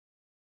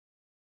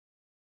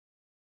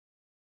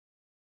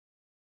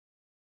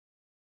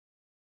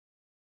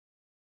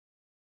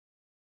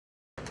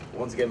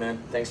once again, man,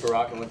 thanks for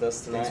rocking with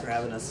us tonight. Thanks for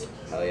having us.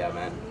 Hell yeah,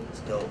 man.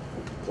 It's dope.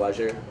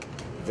 Pleasure.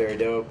 Very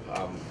dope.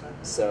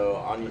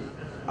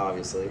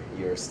 Obviously,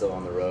 you're still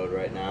on the road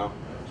right now.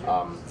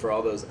 For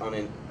all those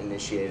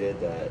uninitiated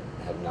that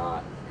have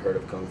not heard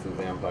of Kung Fu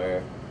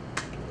Vampire,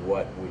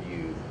 what would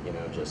you,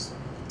 just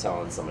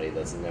telling somebody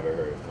that's never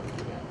heard of Kung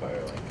Fu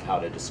Vampire, like how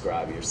to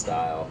describe your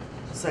style?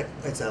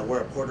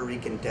 We're a Puerto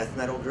Rican death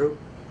metal group.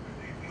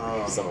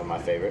 Some of my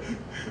favorite.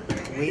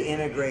 We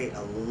integrate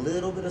a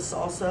little bit of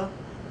salsa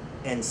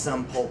and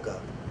some polka.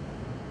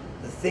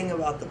 The thing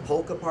about the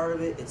polka part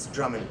of it, it's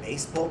drum and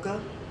bass polka.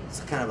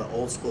 It's kind of an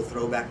old school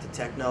throwback to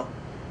techno.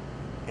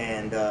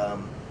 And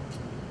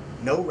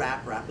no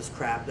rap. Rap is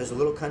crap. There's a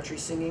little country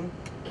singing.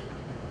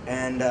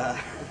 And I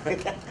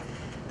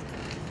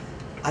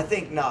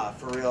think,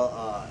 for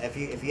real, if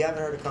you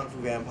haven't heard of Kung Fu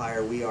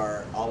Vampire, we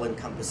are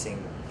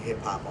all-encompassing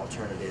hip-hop,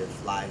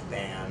 alternative, live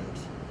band,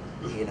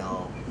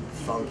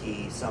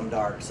 funky, some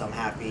dark, some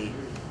happy,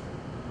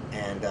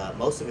 and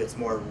most of it's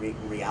more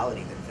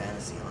reality than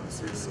fantasy,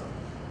 honestly. So.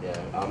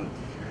 Yeah.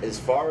 As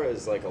far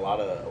as like a lot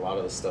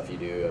of the stuff you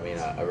do, I mean,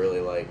 I really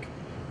like.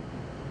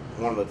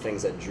 One of the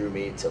things that drew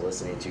me to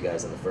listening to you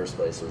guys in the first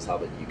place was how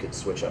that you could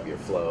switch up your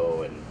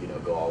flow and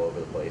go all over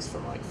the place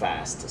from like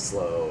fast to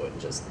slow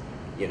and just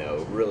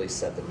really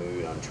set the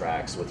mood on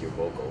tracks with your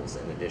vocals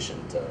in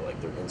addition to like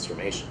the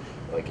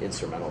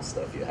instrumental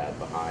stuff you had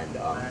behind.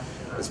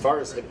 As far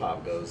as hip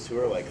hop goes, who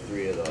are like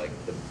three of the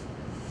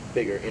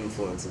bigger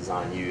influences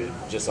on you,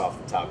 just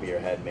off the top of your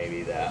head,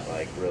 maybe that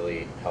like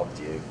really helped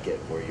you get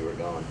where you were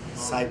going?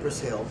 Cypress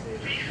Hill.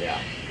 Yeah.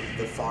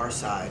 The Far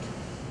Side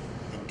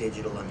and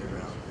Digital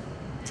Underground.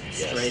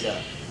 Yes. Straight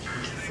up.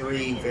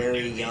 Three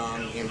very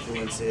young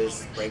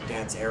influences,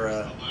 breakdance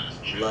era.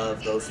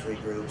 Love those three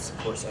groups. Of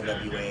course,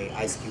 NWA,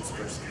 Ice Cube's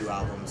first few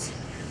albums.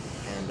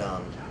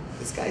 And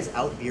this guy's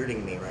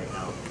out-bearding me right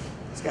now.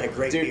 He's got a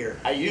great beard.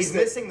 He's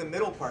missing the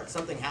middle part.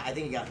 I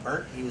think he got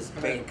burnt. He was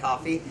making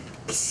coffee.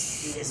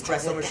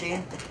 Espresso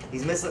machine.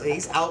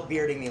 He's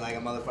out-bearding me like a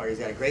motherfucker. He's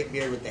got a great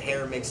beard with the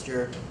hair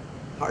mixture.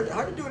 Hard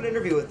to do an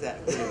interview with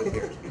that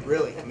beard.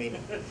 Really. I mean,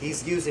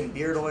 he's using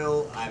beard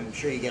oil. I'm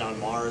sure you get on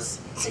Mars.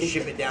 They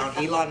ship it down.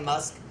 Elon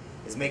Musk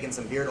is making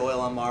some beard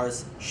oil on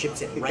Mars,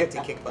 ships it right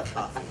to Kick Butte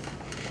Coffee.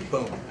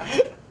 Boom.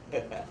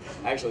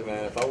 Actually,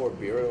 man, if I wore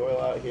beard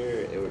oil out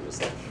here, it would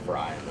just like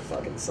fry in the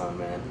fucking sun,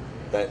 man.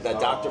 That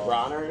Dr.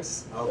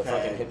 Bronner's, the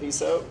fucking hippie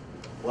soap.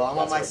 Well, I'm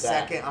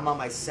on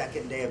my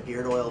second day of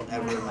beard oil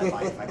ever in my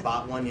life. I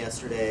bought one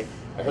yesterday.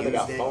 I heard they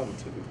got foam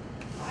too.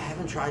 I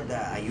haven't tried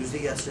that. I used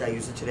it yesterday. I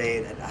used it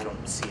today, and I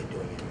don't see it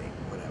doing anything.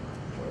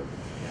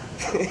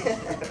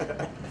 Whatever.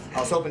 Yeah. I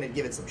was hoping to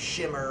give it some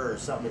shimmer or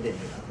something. It didn't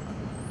do nothing.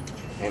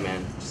 Hey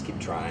man, just keep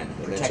trying.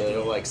 Eventually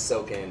it'll like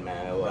soak in,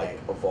 man. It'll like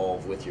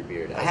evolve with your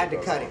beard. I had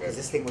to cut it because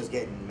this thing was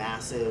getting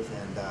massive,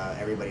 and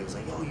everybody was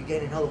like, "Yo, you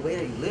gaining hella weight?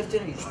 Are you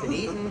lifting? Are you just been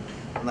eating?"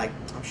 I'm like,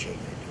 "I'm shaving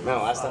it." No,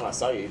 last time I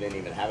saw you, you didn't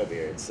even have a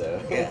beard. So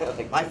yeah,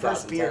 like my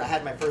first beard. I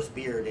had my first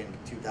beard in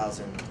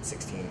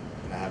 2016,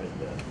 and I haven't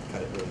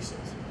cut it really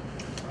since.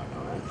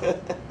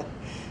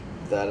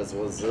 That is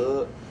what's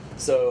up.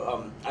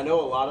 So I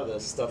know a lot of the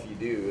stuff you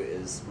do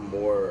is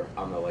more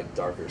on the like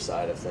darker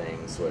side of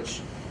things,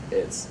 which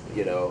it's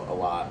a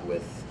lot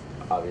with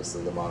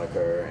obviously the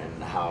moniker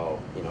and how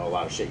a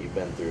lot of shit you've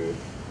been through.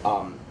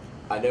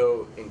 I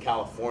know in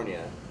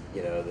California,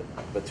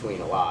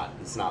 between a lot,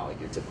 it's not like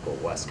your typical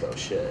West Coast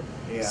shit.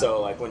 Yeah.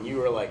 So like when you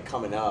were like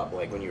coming up,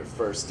 like when you were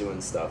first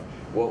doing stuff,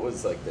 what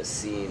was like the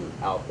scene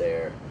out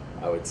there?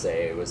 I would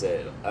say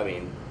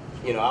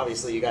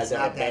obviously you guys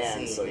have a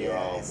band, so you're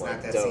all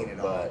like dope,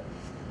 but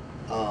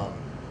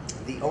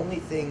the only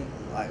thing,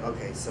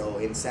 so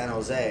in San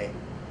Jose,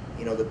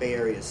 the Bay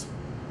Area is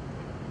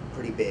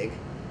pretty big.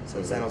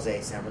 So San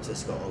Jose, San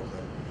Francisco,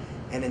 Oakland.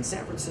 And in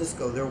San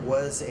Francisco, there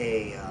was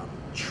a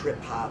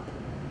trip-hop,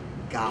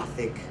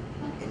 gothic,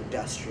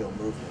 industrial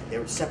movement. They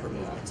were separate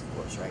movements, of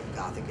course, right?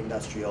 Gothic,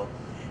 industrial,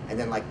 and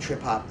then like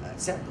trip-hop.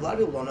 A lot of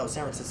people don't know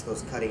San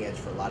Francisco's cutting edge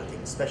for a lot of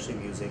things, especially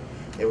music.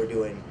 They were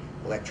doing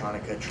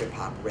electronica,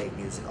 trip-hop, rave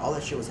music. All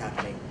that shit was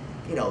happening.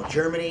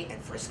 Germany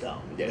and Frisco,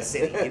 the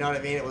city. You know what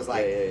I mean? It was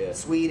like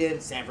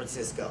Sweden, San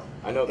Francisco.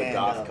 I know the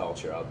goth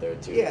culture out there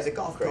too. Yeah, the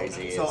goth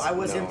crazy culture. So I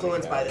was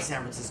influenced by the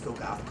San Francisco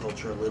goth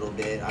culture a little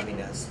bit. I mean,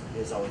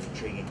 it's always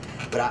intriguing.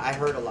 But I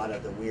heard a lot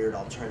of the weird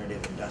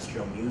alternative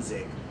industrial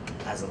music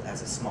as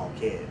a small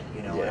kid.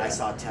 And I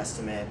saw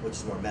Testament, which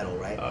is more metal,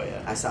 right? Oh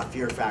yeah. I saw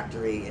Fear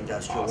Factory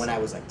industrial when I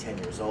was like 10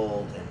 years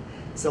old, and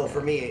so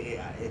for me,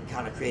 it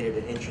kind of created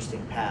an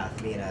interesting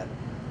path. Being a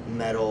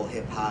metal,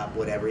 hip hop,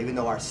 whatever. Even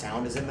though our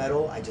sound isn't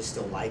metal, I just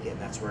still like it,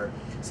 and that's where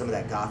some of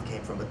that goth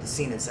came from. But the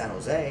scene in San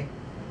Jose,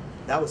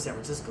 that was San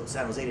Francisco.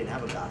 San Jose didn't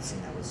have a goth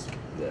scene that was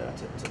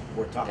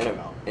worth talking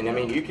about. And I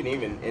mean, you can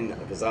even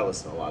because I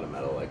listen to a lot of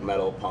metal, like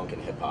metal, punk,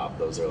 and hip hop.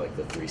 Those are like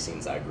the three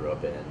scenes I grew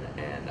up in,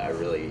 and I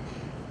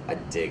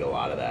dig a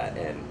lot of that.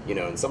 And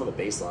in some of the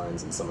bass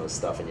lines and some of the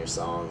stuff in your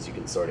songs, you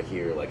can sort of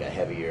hear like a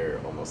heavier,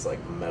 almost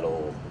like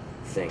metal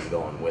thing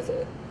going with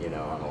it,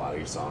 on a lot of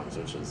your songs,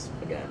 which is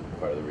again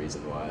part of the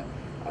reason why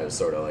I was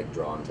sort of like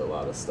drawn to a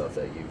lot of stuff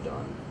that you've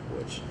done,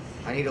 which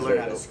I need to is learn very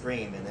how to dope.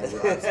 scream and then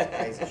we'll have some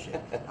crazy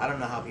shit. I don't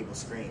know how people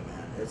scream,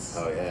 man. It's,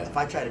 Oh, yeah. If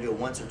I try to do it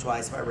once or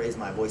twice, if I raise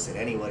my voice at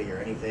anybody or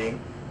anything,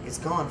 it's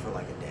gone for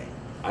like a day.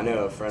 I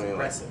know a friend who like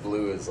Impressive.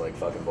 blew his like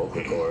fucking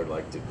vocal cord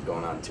like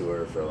going on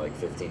tour for like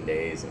 15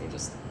 days and he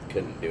just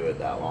couldn't do it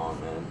that long,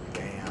 man.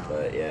 Damn.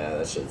 But yeah,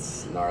 that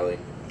shit's gnarly.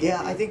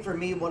 Yeah, I think for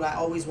me, what I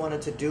always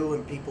wanted to do,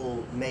 and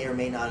people may or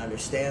may not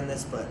understand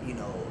this, but you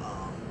know,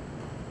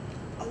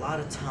 a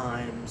lot of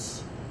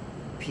times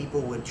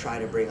people would try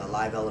to bring a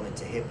live element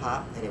to hip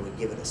hop, and it would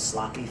give it a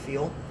sloppy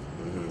feel.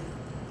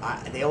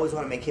 They always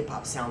want to make hip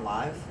hop sound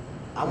live.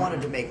 I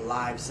wanted to make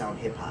live sound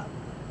hip hop.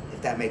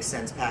 If that makes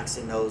sense,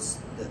 Paxton knows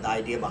the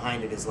idea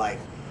behind it is like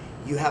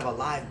you have a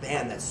live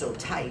band that's so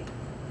tight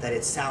that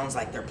it sounds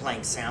like they're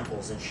playing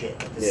samples and shit.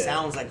 It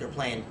sounds like they're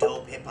playing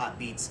dope hip hop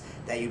beats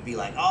that you'd be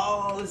like,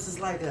 oh, this is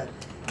like a,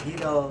 you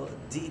know,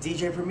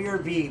 DJ Premier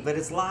beat, but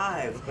it's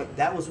live.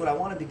 That was what I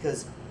wanted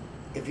because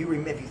if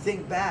you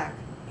think back,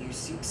 you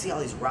see all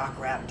these rock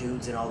rap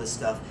dudes and all this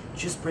stuff,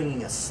 just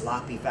bringing a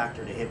sloppy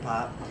factor to hip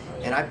hop.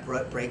 And I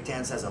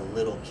breakdance as a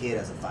little kid,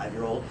 as a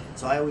 5-year-old,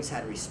 so I always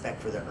had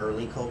respect for the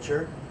early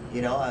culture.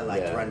 You know, I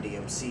liked Run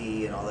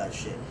DMC and all that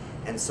shit.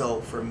 And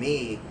so for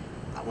me,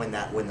 when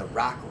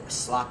the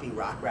sloppy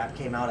rock rap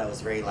came out, I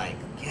was very like,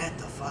 get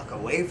the fuck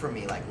away from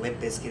me, like Limp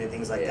Bizkit and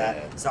things like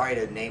that. Sorry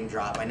to name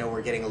drop. I know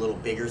we're getting a little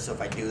bigger, so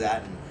if I do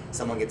that and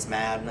someone gets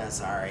mad, nah,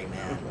 sorry,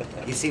 man.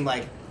 You seem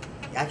like,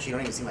 actually, you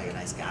don't even seem like a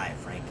nice guy,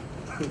 Frank.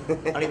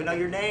 I don't even know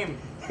your name.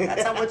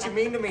 That's how much you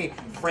mean to me,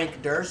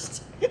 Frank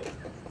Durst.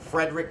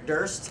 Frederick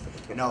Durst.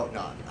 No,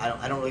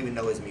 I don't even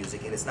know his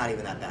music, and it's not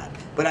even that bad.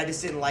 But I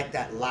just didn't like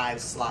that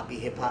live, sloppy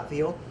hip-hop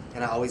feel,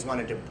 and I always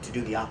wanted to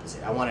do the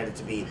opposite. I wanted it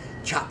to be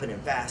chopping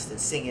and fast and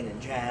singing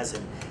and jazz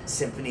and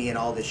symphony and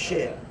all this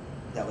shit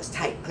that was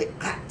tight. Click,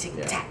 clack,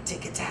 tick-tack,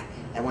 tick-a-tack.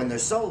 And when they're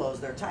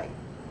solos, they're tight,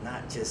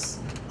 not just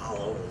all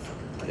over the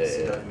fucking place,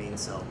 you know what I mean?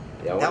 So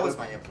that was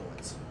my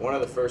influence. One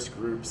of the first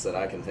groups that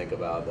I can think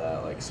about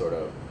that like sort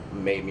of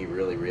made me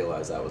really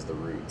realize that was the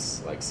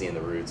Roots. Like seeing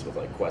the Roots with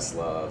like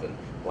Questlove and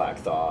Black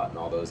Thought and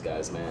all those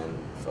guys, man,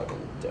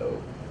 fucking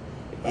dope.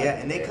 Yeah,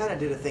 and they kind of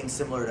did a thing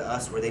similar to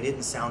us where they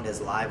didn't sound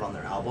as live on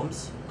their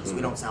albums, because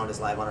we don't sound as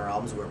live on our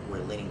albums. We're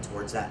leaning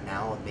towards that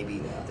now, and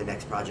maybe the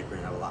next project we're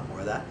going to have a lot more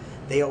of that.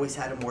 They always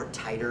had a more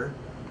tighter,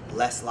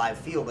 less live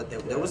feel, but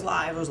there was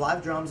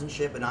live drums and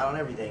shit, but not on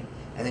everything.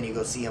 And then you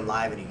go see them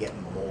live and you get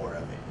more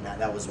of it.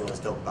 And that was what was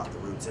dope about the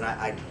Roots. And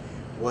I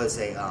was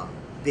a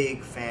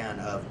big fan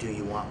of Do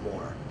You Want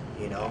More,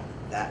 you know,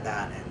 that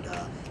and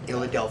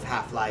Illadelph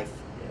Half-Life.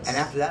 Yes. And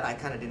after that, I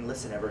kind of didn't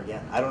listen ever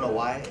again. I don't know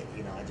why,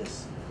 you know,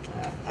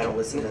 I don't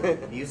listen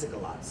to music a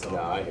lot. So,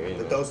 no, I hear you.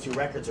 But those two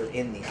records are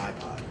in the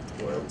iPod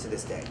to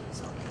this day.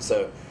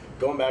 So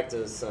going back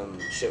to some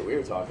shit we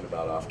were talking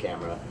about off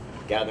camera,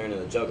 Gathering of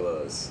the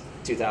Juggalos,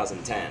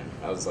 2010.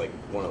 That was like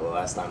one of the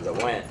last times I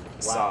went.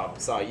 Wow.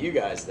 Saw you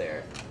guys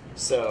there.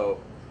 So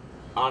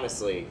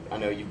honestly, I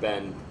know you've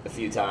been a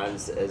few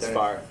times. As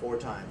far 4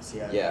 times,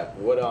 yeah. Yeah.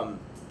 What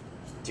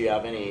do you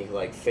have any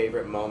like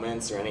favorite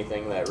moments or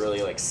anything that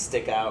really like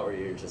stick out, or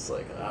you're just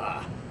like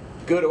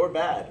good or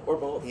bad or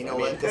both? You know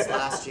what? This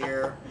last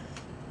year,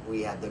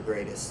 we had the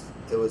greatest.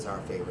 It was our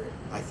favorite,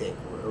 I think.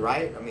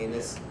 Right? I mean,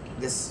 this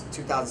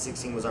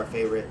 2016 was our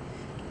favorite.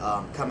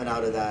 Coming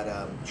out of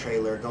that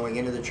trailer, going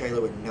into the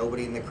trailer with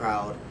nobody in the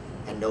crowd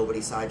and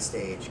nobody side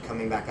stage,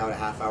 coming back out a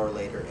half hour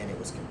later, and it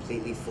was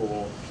completely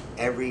full.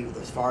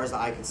 As far as the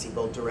eye could see,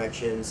 both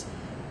directions.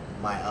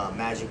 My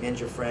Magic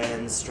Ninja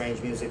friends,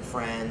 Strange Music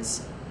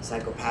friends,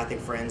 Psychopathic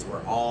friends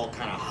were all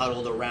kind of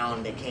huddled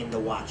around. They came to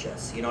watch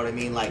us. You know what I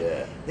mean? Like,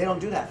 they don't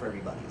do that for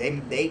everybody.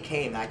 They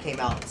came. I came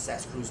out.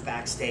 Seth Cruz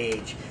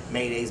backstage.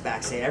 Mayday's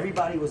backstage.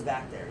 Everybody was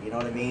back there. You know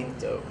what I mean?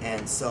 Dope.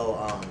 And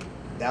so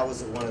that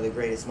was one of the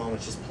greatest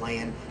moments, just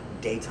playing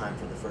daytime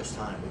for the first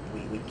time.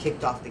 We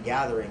kicked off the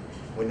gathering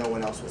when no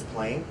one else was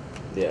playing.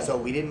 Yeah. So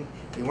we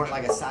weren't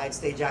like a side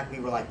stage act.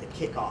 We were like the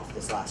kickoff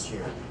this last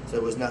year. So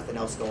there was nothing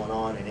else going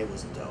on, and it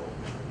was dope.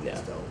 It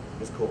was dope. It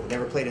was cool.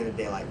 Never played in the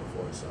daylight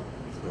before, so.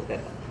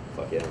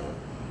 Fuck yeah,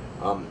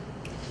 man.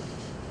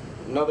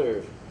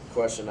 Another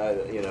question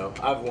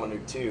I've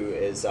wondered too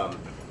is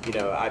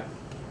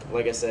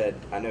like I said,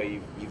 I know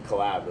you've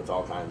collabed with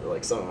all kinds of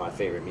like some of my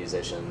favorite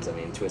musicians. I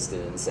mean,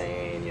 Twisted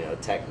Insane,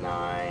 Tech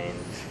Nine,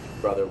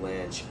 Brother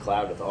Lynch. You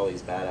collabed with all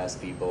these badass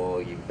people.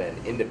 You've been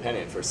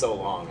independent for so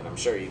long, and I'm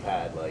sure you've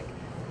had like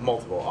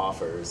multiple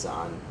offers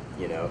on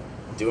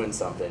doing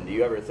something. Do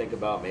you ever think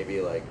about maybe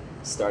like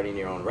starting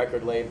your own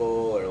record label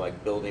or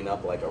like building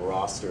up like a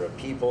roster of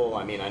people?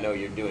 I mean, I know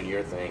you're doing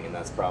your thing, and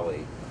that's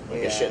probably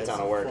like a shit ton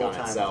of work on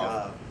itself.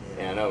 Job.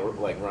 Yeah. And I know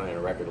like running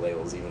a record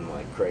label is even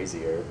like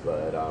crazier,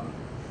 but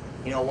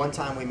one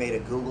time we made a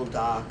Google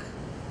Doc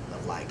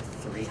of like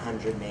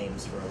 300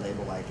 names for a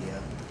label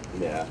idea.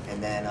 Yeah.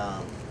 And then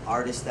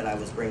artists that I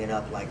was bringing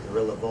up like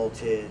Gorilla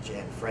Voltage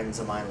and friends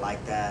of mine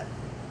like that.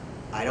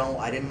 I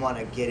didn't want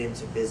to get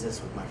into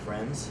business with my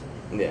friends.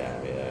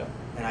 Yeah.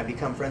 And I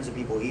become friends with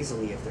people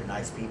easily if they're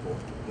nice people,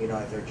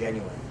 if they're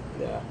genuine.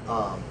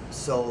 Yeah.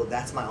 So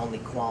that's my only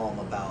qualm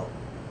about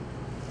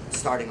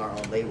starting our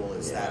own label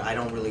is that I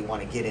don't really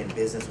want to get in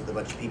business with a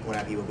bunch of people and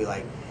have people be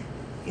like,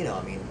 you know,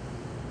 I mean,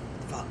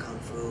 fuck Kung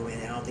Fu,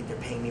 and I don't think they're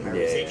paying me my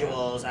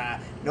residuals.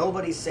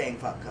 Nobody's saying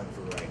fuck Kung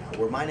Fu right now.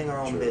 We're minding our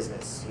own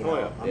business. You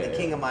know, I'm the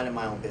king of minding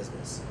my own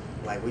business.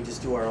 Like, we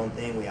just do our own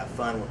thing. We have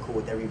fun. We're cool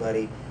with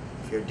everybody.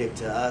 If you're a dick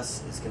to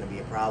us, it's going to be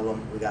a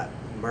problem. We got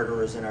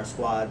murderers in our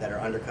squad that are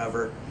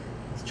undercover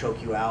to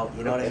choke you out.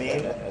 You know what I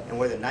mean? And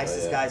we're the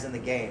nicest guys in the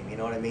game. You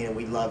know what I mean? And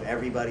we love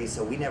everybody.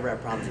 So we never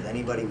have problems with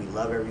anybody. We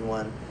love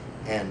everyone.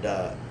 And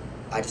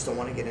I just don't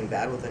want to get in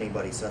bad with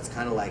anybody. So it's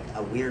kind of like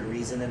a weird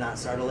reason to not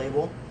start a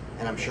label.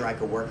 And I'm sure I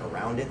could work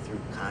around it through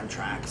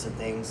contracts and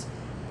things.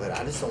 But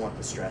I just don't want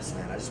the stress,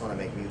 man. I just want to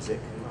make music,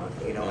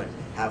 you know, and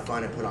have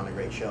fun and put on a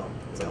great show.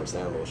 It's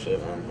understandable shit,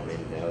 man. I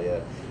mean, hell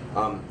yeah.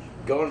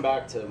 Going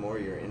back to more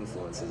of your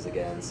influences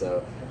again,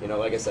 so, you know,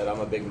 like I said,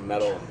 I'm a big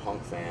metal and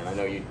punk fan. I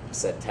know you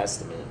said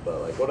Testament, but,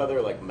 like, what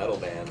other, like, metal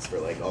bands for,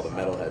 like, all the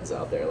metalheads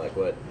out there? Like,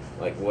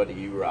 what do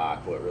you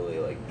rock? What really,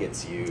 like,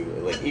 gets you,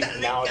 like, even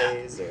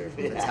nowadays? Or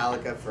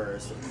Metallica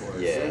first, of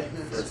course. Yeah.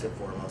 First and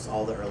foremost.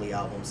 All the early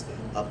albums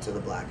up to the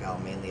Black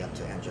Album, mainly up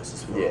to And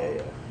Justice for All.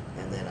 Yeah.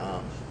 And then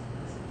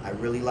I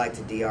really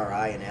liked DRI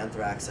and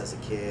Anthrax as a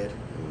kid.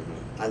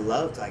 I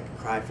loved, like,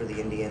 Cry for the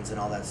Indians and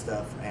all that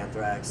stuff,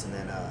 Anthrax, and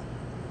then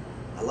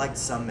I liked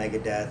some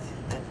Megadeth.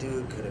 That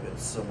dude could have been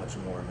so much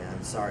more,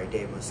 man. Sorry,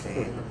 Dave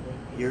Mustaine.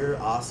 You're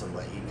awesome,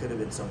 but you could have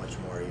been so much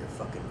more. You're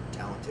fucking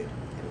talented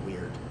and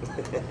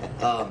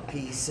weird.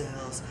 Peace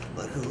sells,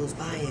 but who's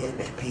buying?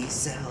 Peace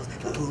sells,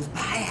 but who's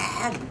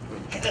buying?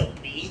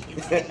 Help me.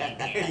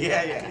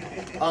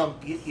 Yeah.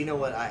 You know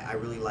what? I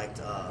really liked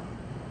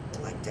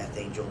like Death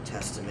Angel,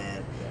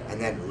 Testament,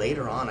 and then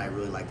later on I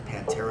really liked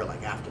Pantera.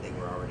 Like after they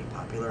were already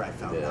popular, I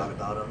found out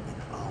about them,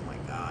 and oh my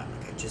god,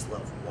 like I just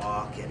love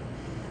Walk and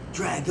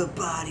drag the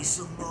body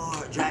some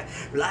more, drag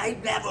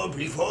like never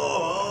before.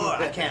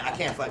 I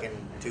can't fucking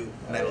do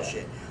metal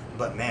shit.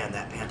 But man,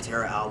 that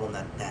Pantera album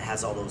that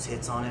has all those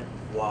hits on it,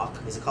 Walk.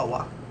 Is it called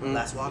Walk?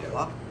 Last Walk? Yeah.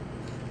 Walk?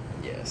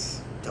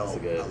 Yes.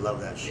 Dope. I love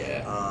that shit.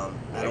 Yeah.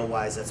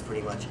 Metal-wise, that's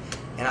pretty much.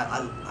 And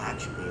I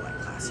actually really like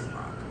classic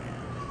rock,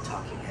 man.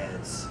 Talking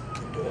Heads,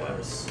 The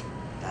Doors.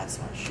 That's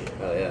my shit.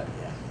 Oh yeah.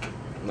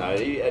 No,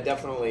 I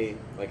definitely,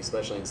 like,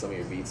 especially in some of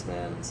your beats,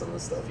 man, and some of the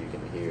stuff you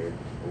can hear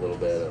a little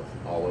bit of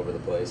all over the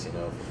place, you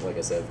know, like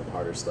I said, from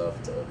harder stuff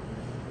to a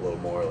little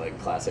more, like,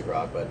 classic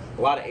rock, but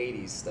a lot of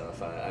 80s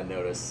stuff, I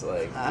noticed,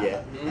 like,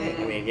 I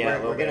mean,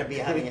 We're going to be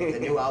having the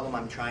new album,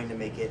 I'm trying to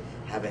make it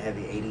have a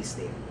heavy 80s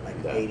theme, like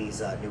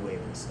 80s new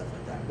wave and stuff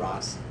like that,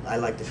 rock. I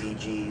like the Bee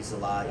Gees a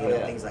lot, you know,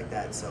 things like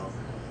that, so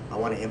I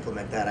want to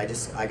implement that.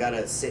 I got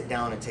to sit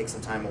down and take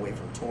some time away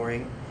from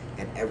touring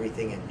and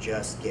everything and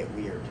just get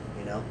weird,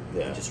 you know?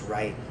 And just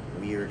write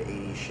weird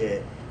 80s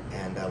shit.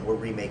 And we're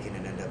remaking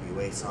an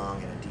NWA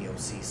song and a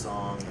DOC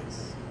song.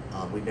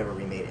 And we've never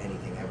remade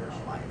anything ever in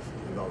our life.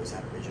 We've always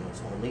had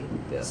originals only.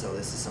 So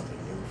this is something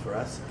new for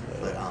us.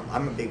 But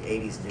I'm a big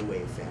 80s new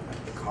wave fan.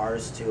 Like the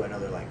Cars too. I know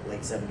they're like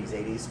late 70s,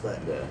 80s, but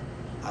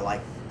I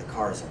like the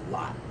Cars a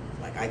lot.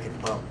 Like I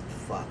could bump,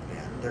 fuck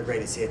man. Their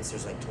greatest hits,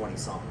 there's like 20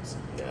 songs.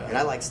 And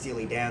I like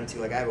Steely Dan too.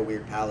 Like I have a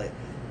weird palette.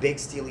 Big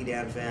Steely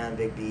Dan fan,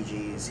 big Bee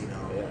Gees, you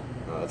know.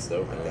 Oh, that's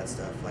dope, like man. that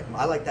stuff. Like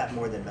I like that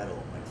more than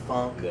metal. Like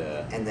funk,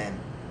 and then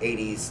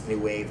 80s new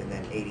wave, and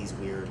then 80s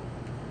weird,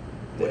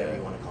 whatever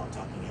you want to call it,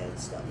 Talking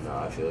Heads stuff. No,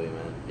 I feel you,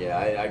 man. Yeah,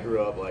 I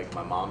grew up, like,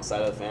 my mom's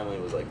side of the family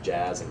was, like,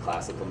 jazz and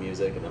classical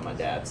music, and then my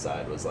dad's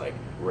side was, like,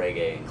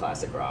 reggae and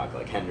classic rock,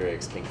 like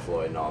Hendrix, Pink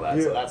Floyd, and all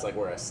that. So that's, like,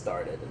 where I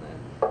started, and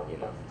then, you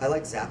know. I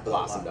like Zappa a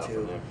lot,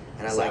 too.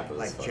 And I like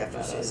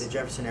Jefferson. Badass. Is it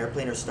Jefferson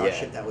Airplane or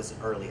Starship? That was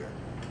earlier.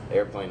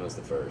 Airplane was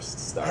the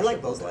first. Starship I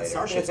like both. was later.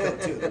 Starship's dope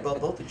too.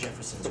 Both the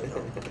Jeffersons are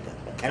dope.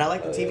 And I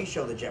like the TV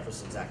show The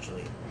Jeffersons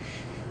actually.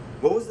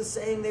 What was the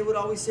saying they would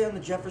always say on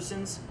The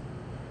Jeffersons?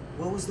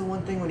 What was the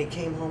one thing when he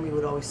came home he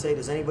would always say?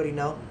 Does anybody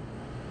know?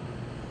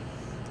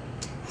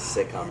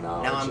 Sitcom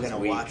knowledge. Now I'm gonna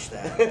watch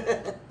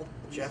that.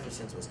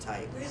 Jeffersons was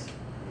tight.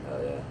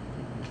 Oh yeah.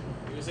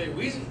 You would say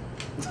Wheezy.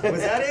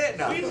 Was that it?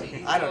 No,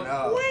 Wheezy. I don't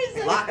know.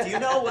 Locke, do you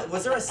know?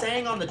 Was there a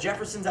saying on The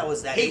Jeffersons that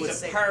was that he would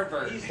say?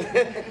 Pervert. He used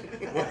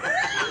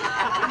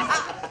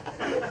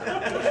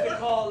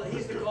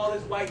to call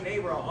his white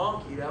neighbor a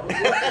honky. That was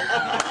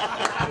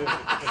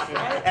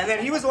it. And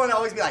then he was the one to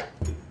always be like.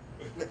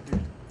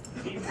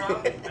 He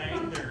probably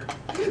banged her.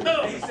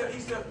 No. He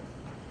said.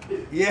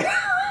 Yeah.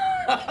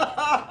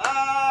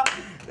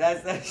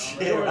 That's that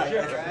shit. George Right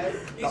Jefferson.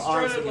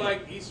 there.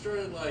 He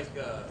started like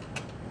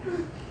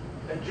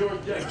And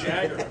George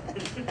Jagger.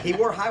 He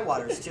wore high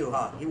waters too,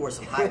 huh? He wore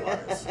some high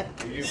waters.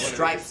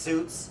 Striped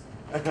suits.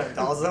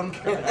 Dolls them.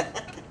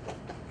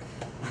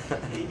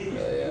 He did.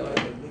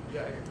 Mick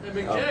Jagger.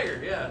 Mick Jagger,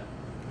 yeah.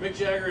 Mick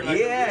Jagger.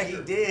 Like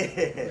He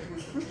did.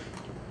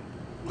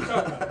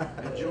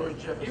 And George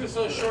Jefferson. He was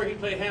so short he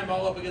played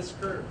handball up against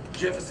the curb.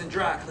 Jefferson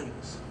Dry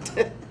Cleaners.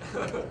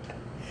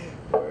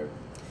 Word.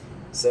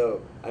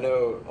 So I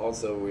know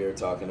also we were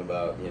talking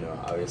about, you know,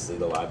 obviously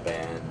the live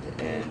band,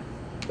 and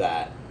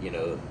that, you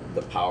know,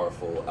 the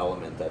powerful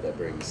element that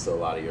brings to a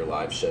lot of your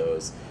live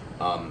shows.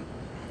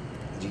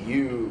 Do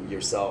you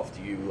yourself,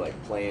 do you like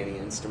play any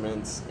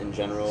instruments in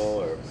general,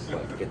 or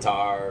like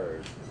guitar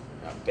or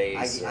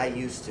bass? I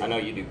used to. I know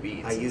you do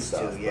beats. I used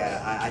and stuff, to,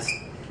 yeah.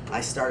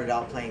 I started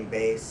out playing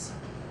bass,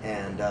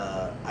 and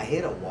I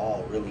hit a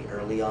wall really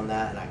early on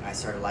that, and I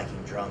started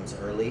liking drums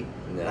early.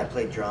 Yeah. I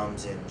played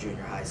drums in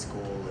junior high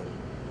school,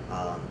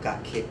 and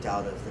got kicked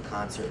out of the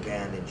concert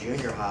band in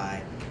junior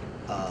high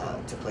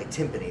to play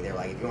timpani. They're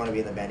like, if you want to be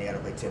in the band, you got to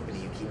play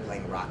timpani. You keep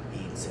playing rock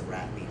beats and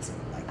rap beats, and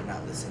like you're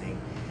not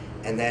listening.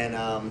 And then,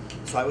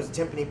 so I was a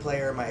timpani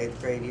player my 8th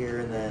grade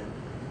year, and then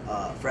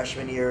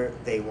freshman year,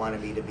 they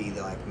wanted me to be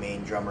the like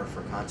main drummer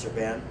for concert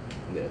band,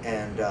 Yeah.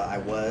 and I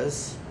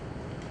was,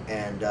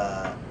 and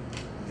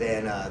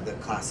then the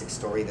classic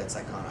story that's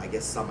like on, I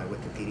guess it's on my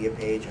Wikipedia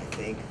page, I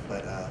think,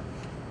 but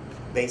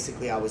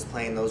basically I was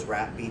playing those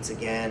rap beats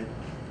again,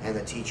 and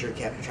the teacher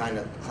kept trying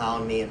to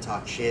clown me and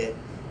talk shit,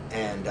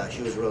 and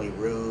she was really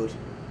rude.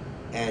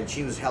 And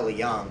she was hella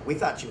young. We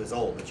thought she was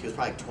old, but she was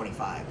probably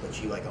 25, but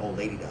she like an old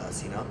lady to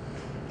us, you know?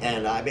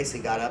 And I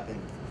basically got up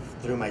and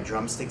threw my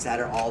drumsticks at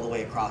her all the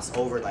way across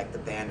over like the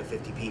band of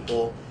 50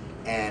 people.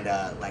 And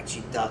like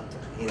she ducked,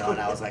 you know, and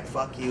I was like,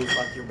 fuck you,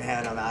 fuck your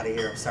band, I'm out of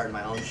here, I'm starting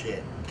my own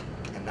shit.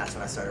 And that's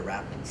when I started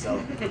rapping.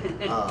 So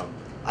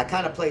I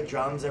kind of played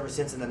drums ever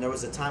since, and then there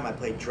was a time I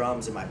played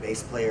drums in my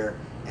bass player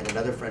and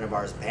another friend of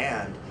ours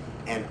band,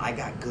 and I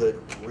got good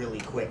really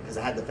quick because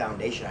I had the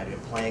foundation. I'd been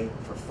playing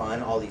for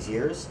fun all these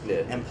years,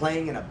 Yeah. and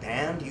playing in a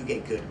band, you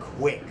get good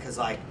quick because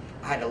like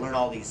I had to learn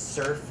all these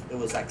it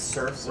was like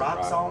surf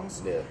rock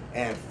songs, Yeah.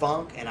 and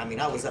funk, and I mean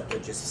I was up there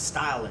just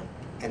styling,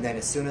 and then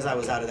as soon as I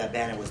was out of that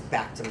band, it was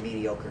back to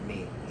mediocre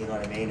me, you know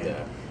what I mean? And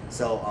Yeah.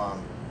 so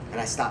and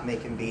I stopped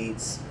making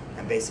beats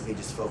and basically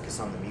just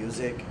focused on the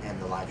music and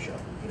the live show,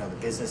 you know, the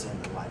business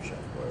and the live show.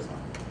 Word. So.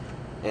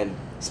 And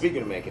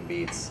speaking of making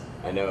beats,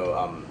 I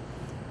know,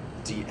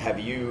 have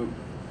you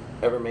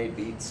ever made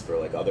beats for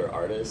like other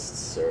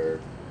artists, or?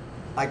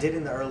 I did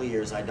in the early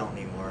years. I don't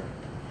anymore.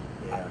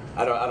 Yeah.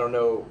 I don't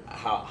know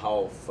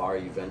how far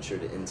you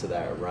ventured into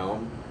that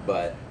realm,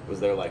 but was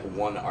there like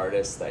one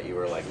artist that you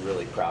were like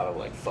really proud of,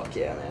 like, fuck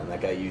yeah, man,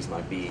 that guy used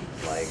my beat,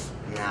 like?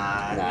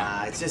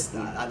 Nah. It's just the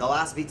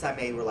last beats I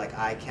made were like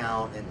I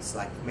Count, and it's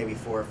like maybe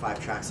 4 or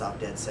 5 tracks off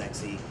Dead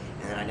Sexy,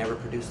 and then I never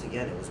produced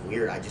again. It was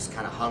weird. I just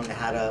kind of hung the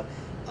hat up.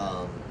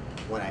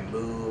 When I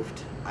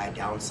moved, I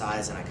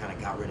downsized and I kind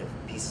of got rid of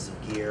pieces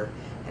of gear,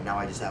 and now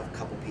I just have a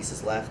couple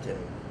pieces left, and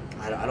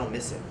I don't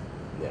miss it.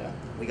 Yeah.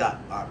 We got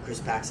Chris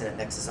Paxton at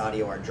Nexus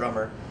Audio, our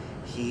drummer.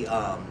 He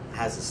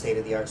has a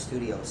state-of-the-art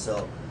studio.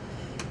 So,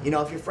 you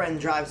know, if your friend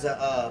drives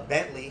a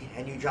Bentley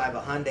and you drive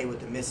a Hyundai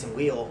with the missing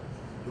wheel,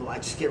 you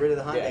like, just get rid of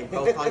the Hyundai,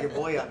 bro. Call your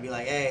boy up and be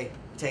like, hey,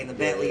 taking the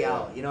Bentley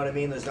out. You know what I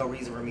mean? There's no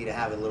reason for me to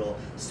have a little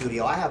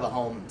studio. I have a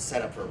home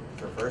set up for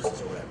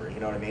verses or whatever. You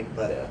know what I mean?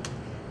 But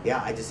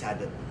yeah, I just had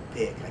to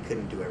pick. I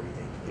couldn't do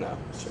everything. No,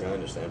 sure, I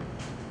understand.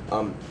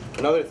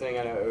 Another thing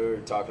I know we were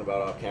talking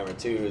about off camera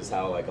too is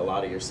how like a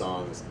lot of your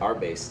songs are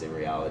based in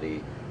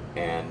reality,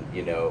 and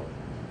you know,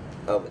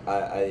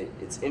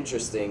 it's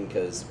interesting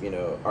because you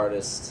know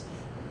artists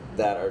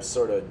that are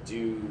sort of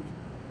do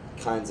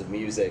kinds of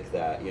music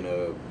that you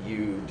know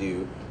you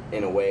do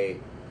in a way,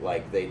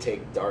 like they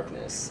take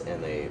darkness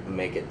and they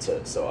make it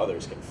so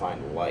others can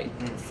find light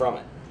from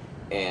it,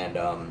 and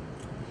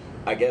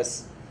I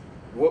guess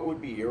what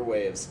would be your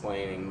way of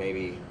explaining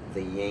maybe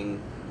the yin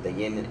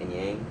and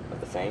yang of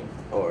the fang,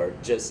 or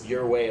just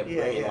your way of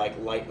bringing like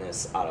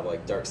lightness out of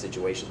like dark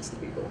situations to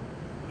people?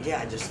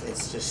 Yeah,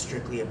 it's just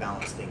strictly a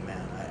balance thing,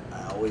 man.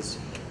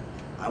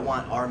 I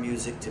want our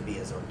music to be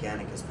as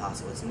organic as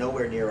possible. It's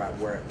nowhere near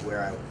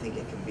where I think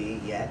it can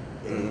be yet.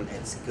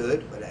 It's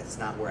good, but it's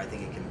not where I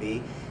think it can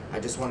be.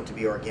 I just want it to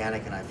be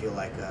organic, and I feel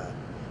like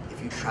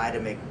if you try to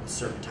make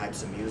certain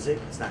types of music,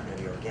 it's not going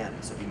to be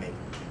organic. So if you make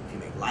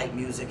light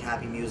music,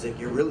 happy music,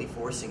 you're really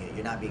forcing it.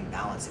 You're not being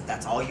balanced. If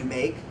that's all you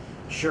make,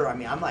 sure. I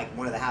mean, I'm like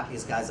one of the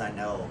happiest guys I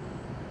know,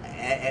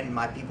 and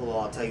my people will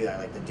all tell you that.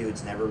 Like, the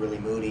dude's never really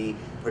moody,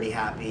 pretty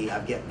happy.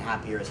 I'm getting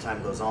happier as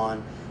time goes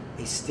on.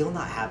 He's still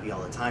not happy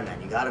all the time,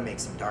 man. You got to make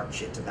some dark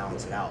shit to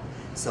balance it out.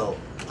 So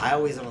I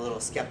always am a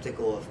little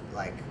skeptical of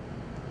like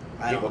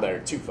people that are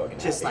too fucking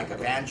just happy. like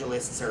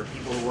evangelists or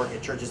people who work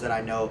at churches that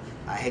I know.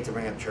 I hate to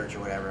bring up church or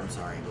whatever. I'm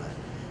sorry, but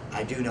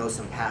I do know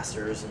some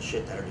pastors and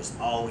shit that are just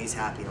always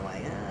happy. And I'm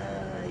like,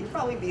 you're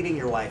probably beating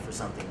your wife or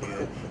something,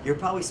 dude. You're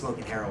probably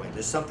smoking heroin.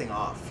 There's something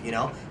off, you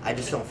know? I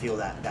just don't feel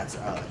that that's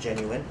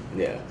genuine.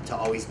 Yeah. To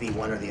always be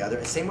one or the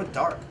other. Same with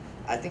dark.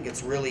 I think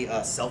it's really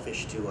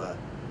selfish to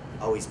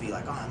always be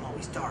like, oh, I'm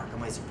always dark. I'm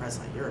always depressed.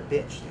 Like, you're a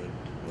bitch, dude.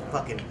 Yeah.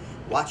 Fucking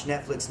watch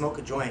Netflix, smoke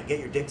a joint,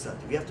 get your dick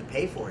sucked. If you have to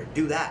pay for it,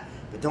 do that.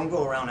 But don't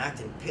go around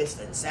acting pissed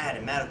and sad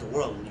and mad at the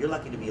world. You're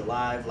lucky to be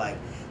alive. Like,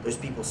 there's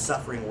people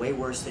suffering way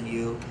worse than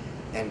you.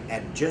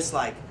 And just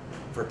like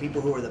for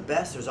people who are the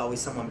best, there's always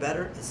someone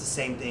better. It's the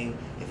same thing.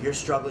 If you're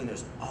struggling,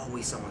 there's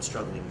always someone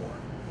struggling more.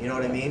 You know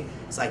what I mean?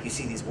 It's like you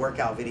see these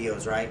workout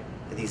videos, right?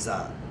 These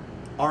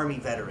Army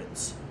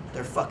veterans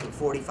They're fucking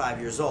 45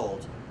 years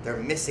old. They're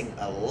missing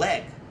a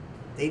leg.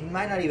 They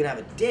might not even have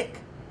a dick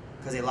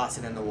because they lost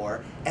it in the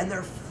war. And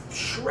they're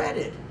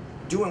shredded,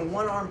 doing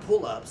one-arm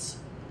pull-ups,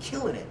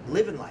 killing it,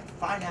 living life,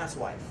 fine-ass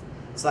wife.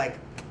 It's like,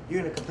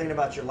 you're gonna complain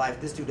about your life.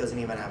 This dude doesn't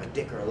even have a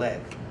dick or a leg.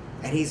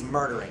 And he's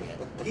murdering it.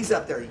 He's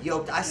up there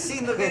yoked. I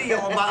seen the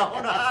video with my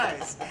own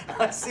eyes.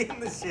 I seen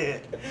the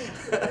shit.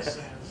 This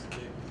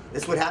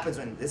is what happens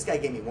when this guy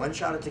gave me one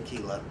shot of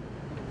tequila.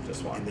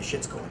 Just one. And the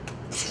shit's going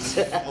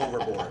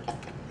overboard.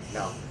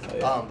 No. Oh,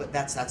 yeah. But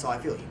that's how I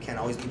feel. You can't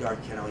always be dark,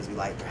 you can't always be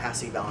light. There has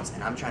to be balance.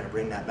 And I'm trying to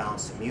bring that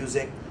balance to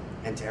music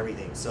and to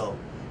everything. So,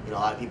 you know, a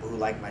lot of people who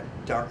like my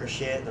darker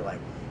shit, they're like,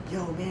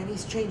 yo, man,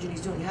 he's changing,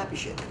 he's doing happy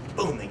shit.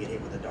 Boom, they get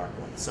hit with a dark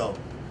one. So,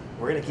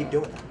 we're going to keep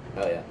doing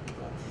that. Oh, yeah.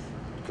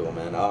 Cool,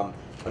 man.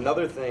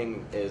 Another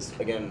thing is,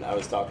 again, I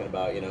was talking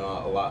about, you know,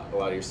 a lot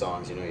of your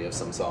songs, you know, you have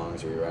some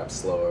songs where you rap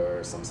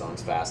slower, some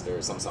songs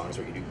faster, some songs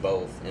where you do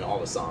both in all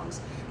the songs.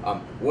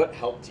 What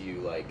helped you,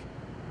 like,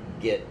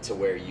 get to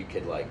where you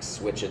could, like,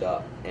 switch it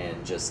up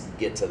and just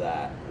get to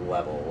that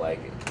level? Like,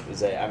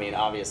 I mean,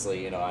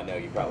 obviously, you know, I know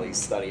you probably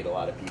studied a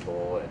lot of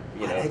people,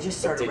 and, you know, I just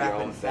started did your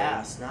rapping own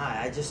fast. thing.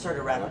 Nah, I just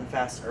started rapping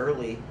fast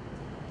early,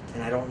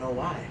 and I don't know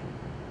why.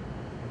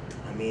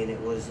 I mean,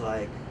 it was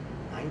like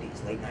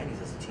 90s, late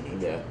 90s as a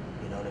teenager. Yeah.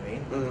 You know what I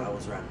mean? Mm-hmm. I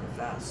was rapping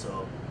fast,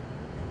 so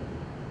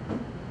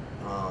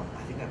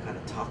I think I kind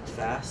of talked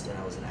fast, and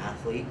I was an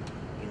athlete,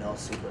 you know,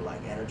 super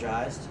like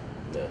energized.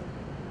 Yeah.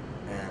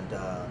 And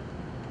I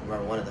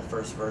remember one of the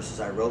first verses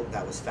I wrote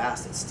that was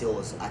fast. It still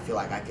is. I feel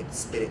like I could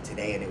spit it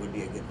today, and it would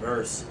be a good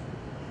verse.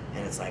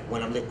 And it's like,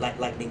 when I'm lit like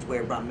lightning's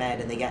where I'm mad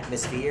in the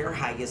atmosphere,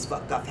 high as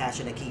fuck off hash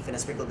and a keef, and I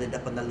sprinkled it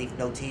up on the leaf,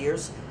 no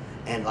tears.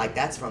 And like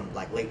that's from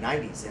like late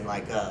 90s, and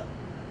like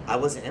I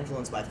wasn't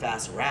influenced by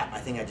fast rap. I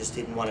think I just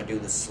didn't want to do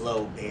the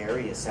slow Bay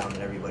Area sound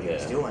that everybody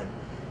was doing,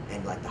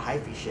 and like the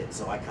hyphy shit.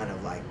 So I kind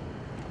of like,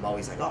 I'm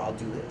always like, oh, I'll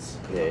do this.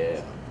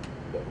 Yeah.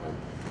 Good,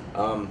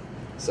 man.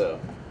 So,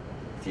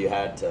 if you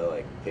had to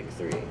like pick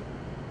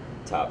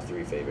top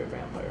three favorite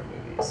vampire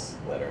movies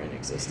that are in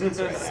existence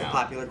right That's a now.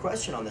 popular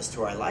question on this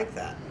tour. I like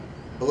that.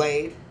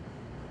 Blade,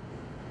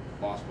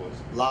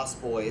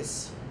 Lost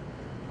Boys,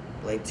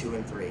 Blade 2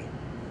 and 3.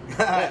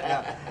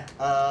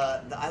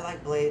 I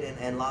like Blade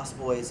and Lost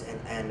Boys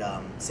and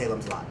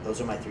Salem's Lot.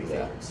 Those are my three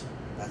favorites.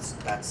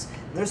 That's.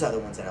 There's other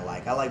ones that I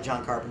like. I like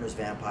John Carpenter's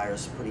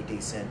Vampires, pretty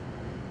decent.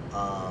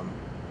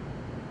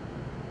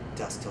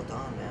 Dusk Till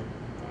Dawn, man.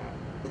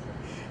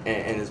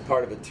 And as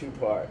part of a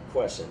two-part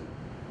question,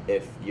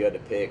 if you had to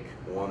pick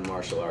one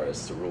martial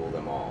artist to rule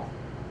them all,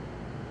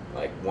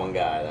 like one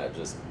guy that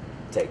just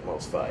take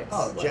most fights.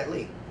 Oh, like, Jet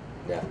Li.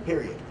 Yeah.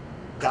 Period.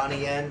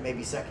 Donnie Yen,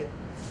 maybe second.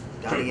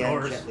 Donnie Yen,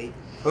 Norris. Jet Li.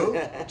 Who?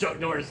 Chuck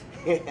Norris.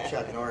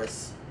 Chuck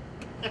Norris.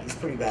 He's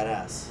pretty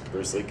badass.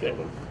 Bruce Lee killed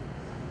him.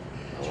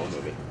 That one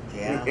movie.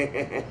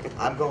 Yeah.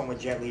 I'm going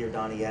with Jet Li or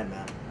Donnie Yen,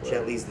 man.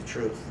 Jet Li's the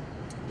truth.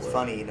 It's Word.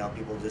 funny, you know,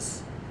 people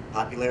just...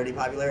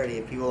 Popularity.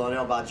 If people don't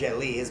know about Jet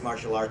Li, his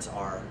martial arts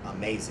are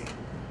amazing.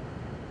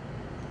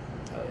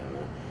 Oh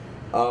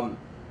yeah, man.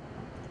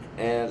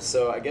 And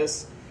so I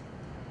guess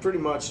pretty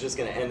much just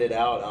gonna end it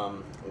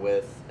out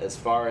with, as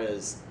far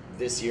as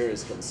this year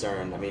is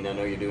concerned. I mean, I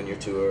know you're doing your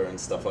tour and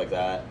stuff like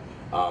that.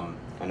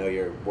 I know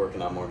you're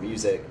working on more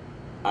music.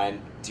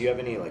 Do you have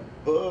any like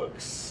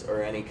books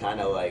or any kind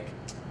of like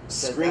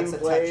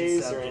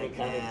screenplays or any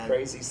kind of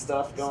crazy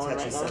stuff going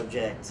right now?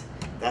 Subject.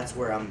 That's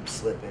where I'm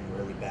slipping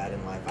really bad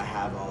in life. I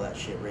have all that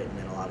shit written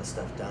and a lot of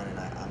stuff done, and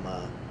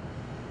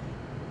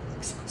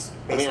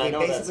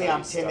basically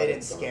I'm timid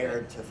and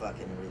scared to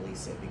fucking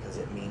release it because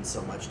it means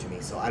so much to me.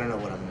 So I don't know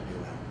what I'm gonna do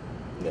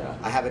now. Yeah.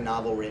 I have a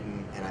novel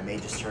written, and I may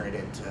just turn it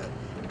into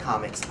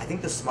comics. I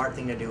think the smart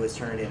thing to do is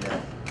turn it into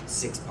a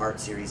 6-part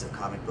series of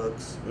comic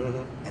books,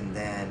 and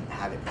then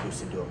have it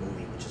produced into a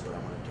movie, which is what I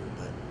want to do.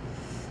 But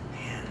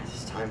man,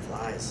 just time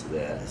flies.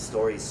 Yeah. The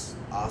story's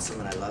awesome,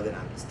 and I love it.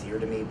 It's dear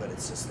to me, but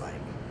it's just like,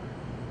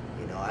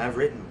 you know, I've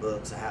written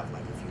books. I have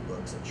like a few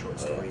books and short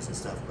stories and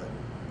stuff, but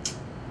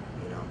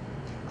you know,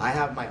 I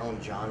have my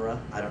own genre.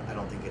 I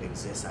don't think it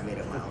exists. I made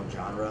up my own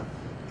genre,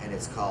 and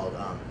it's called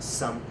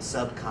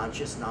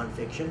subconscious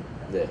nonfiction.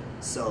 Yeah.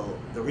 So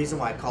the reason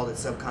why I called it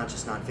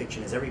subconscious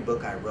nonfiction is every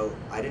book I wrote,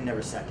 I didn't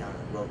never sat down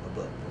and wrote a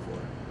book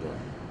before.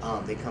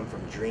 Yeah. They come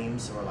from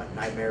dreams or like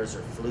nightmares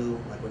or flu,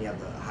 like when you have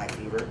the high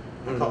fever.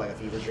 I call it like a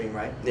fever dream,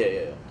 right?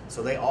 Yeah.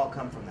 So they all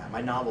come from that.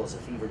 My novel is a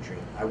fever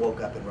dream. I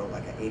woke up and wrote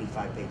like an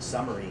 85-page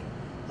summary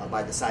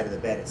by the side of the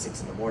bed at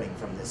 6 in the morning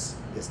from this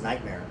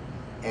nightmare,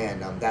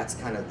 and that's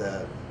kind of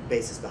the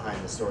basis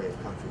behind the story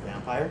of Kung Fu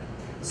Vampire.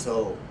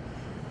 So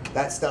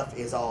that stuff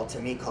is all, to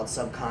me, called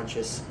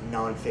subconscious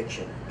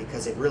nonfiction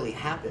because it really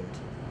happened.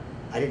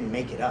 I didn't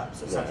make it up,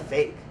 so it's not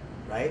fake,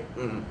 right?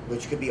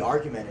 Which could be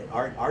argued,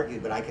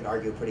 but I could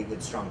argue a pretty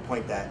good, strong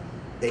point that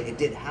it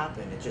did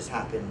happen. It just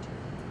happened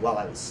while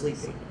I was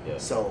sleeping. Yeah.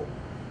 So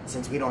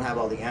since we don't have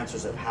all the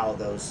answers of how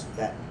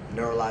that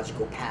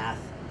neurological path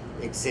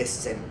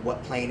exists and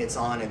what plane it's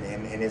on,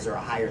 and is there a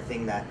higher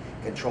thing that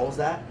controls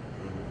that,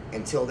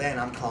 until then,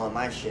 I'm calling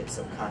my shit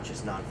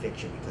subconscious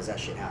nonfiction because that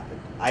shit happened.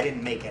 I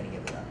didn't make any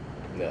of it up.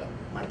 Yeah.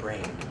 My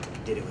brain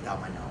did it without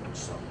my knowledge.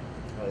 So.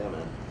 Oh yeah,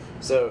 man.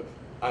 So,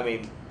 I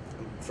mean,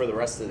 for the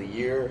rest of the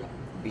year,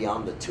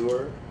 beyond the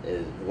tour,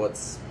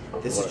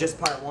 This is just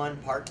part 1.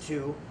 Part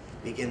 2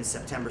 begins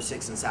September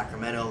 6th in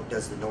Sacramento.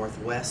 Does the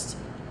Northwest,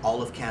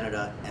 all of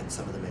Canada, and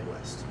some of the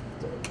Midwest.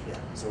 Yeah.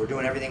 So we're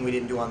doing everything we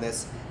didn't do on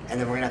this, and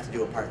then we're gonna have to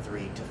do a part 3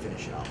 to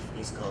finish it off.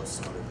 East Coast,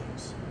 some other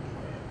things.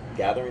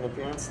 gathering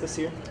appearance this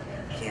year?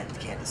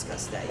 Can't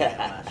discuss that yet.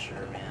 I'm not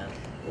sure, man.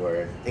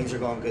 Word. Things are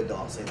going good though.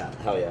 I'll say that.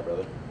 Hell yeah,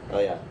 brother. Oh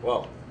yeah.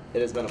 Well,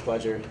 it has been a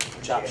pleasure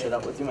chop shit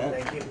up with you, man.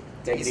 Thank you.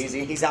 Take it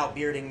easy. He's out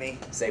bearding me.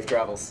 Safe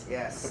travels.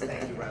 Yes.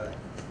 Thank you, brother.